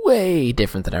way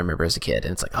different than I remember as a kid,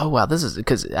 and it's like, oh wow, this is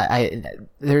because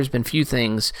there's been few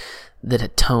things that a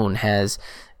tone has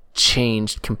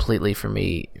changed completely for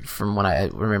me from what I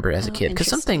remember as a kid, because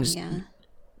some things.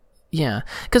 Yeah,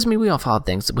 because I mean, we all followed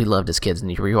things that we loved as kids,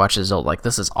 and you rewatch as old, like,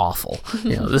 this is awful.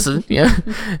 This is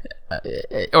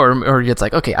or it's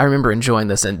like, okay, I remember enjoying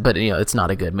this, but it's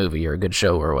not a good movie or a good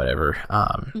show or whatever.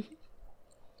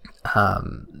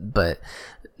 But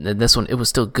this one, it was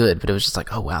still good, but it was just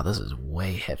like, oh wow, this is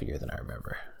way heavier than I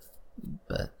remember.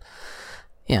 But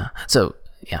yeah, so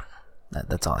yeah,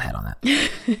 that's all I had on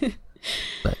that.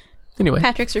 But anyway,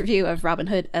 Patrick's review of Robin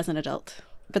Hood as an adult,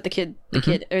 but the kid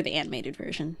or the animated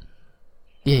version.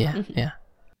 Yeah.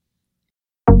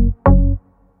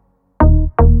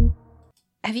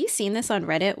 Have you seen this on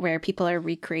Reddit where people are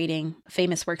recreating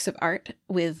famous works of art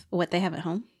with what they have at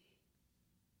home?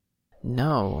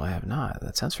 No, I have not.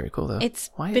 That sounds very cool, though.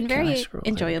 It's been very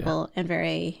enjoyable and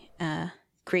very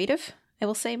creative, I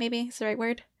will say, maybe is the right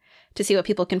word, to see what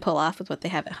people can pull off with what they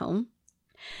have at home.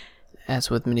 As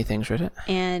with many things, Reddit.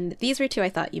 And these were two I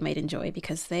thought you might enjoy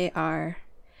because they are...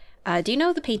 do you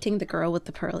know the painting The Girl with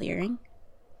the Pearl Earring?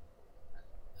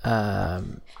 I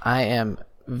am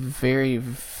very,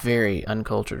 very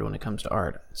uncultured when it comes to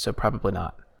art, so probably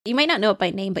not. You might not know it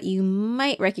by name, but you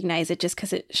might recognize it just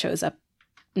because it shows up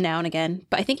now and again.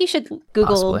 But I think you should Google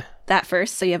Possibly. that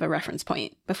first so you have a reference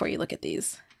point before you look at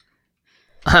these.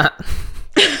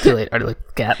 Too late. Already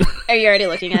looked at the cat. Are you already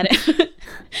looking at it?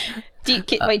 Do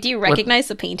you recognize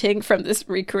the painting from this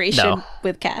recreation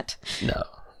with Cat? No.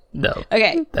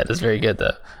 Okay. That is very good,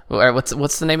 though. Well,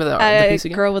 what's the name of the piece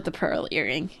again? Girl with the Pearl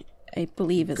Earring, I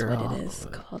believe is what it is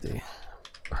called. The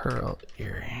pearl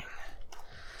earring.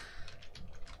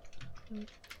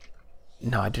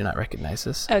 No, I do not recognize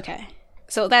this. Okay.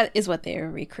 So that is what they are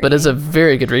recreating. But it's a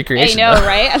very good recreation. I know, though.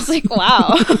 right? I was like,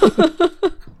 wow.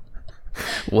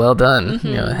 Well done. Mm-hmm.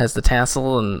 It has the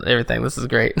tassel and everything. This is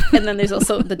great. And then there's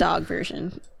also the dog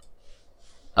version.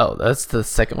 Oh, that's the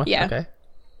second one? Yeah.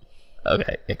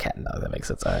 Okay. Yeah, cat and dog. That makes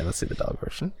sense. All right, let's see the dog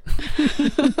version.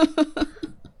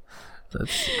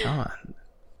 Come on.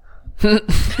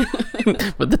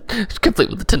 Complete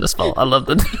with the tennis ball. I love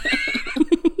that.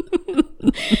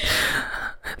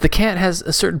 The cat has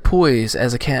a certain poise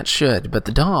as a cat should, but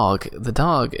the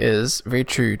dog is very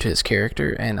true to his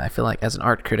character, and I feel like as an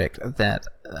art critic that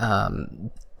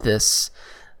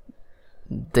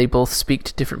they both speak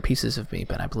to different pieces of me,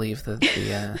 but I believe that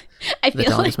the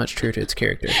dog is much truer to its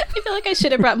character. I feel like I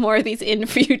should have brought more of these in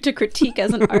for you to critique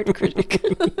as an art critic.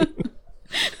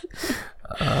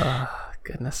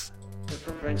 Goodness. To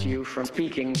prevent you from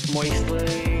speaking moistly.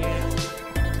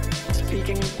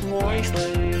 Speaking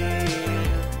moistly.